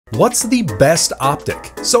What's the best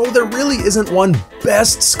optic? So there really isn't one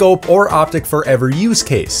best scope or optic for every use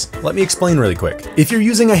case. Let me explain really quick. If you're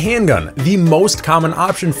using a handgun, the most common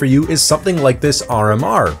option for you is something like this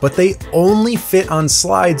RMR, but they only fit on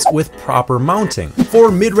slides with proper mounting.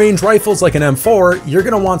 For mid-range rifles like an M4, you're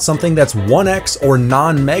gonna want something that's 1x or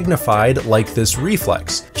non-magnified like this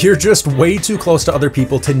reflex. You're just way too close to other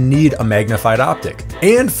people to need a magnified optic.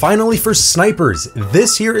 And finally, for snipers,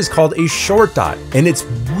 this here is called a short dot, and it's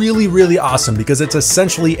really awesome because it's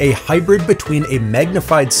essentially a hybrid between a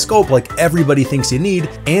magnified scope like everybody thinks you need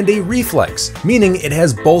and a reflex, meaning it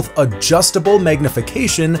has both adjustable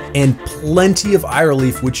magnification and plenty of eye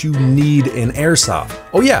relief, which you need in airsoft.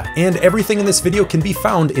 Oh yeah, and everything in this video can be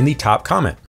found in the top comment.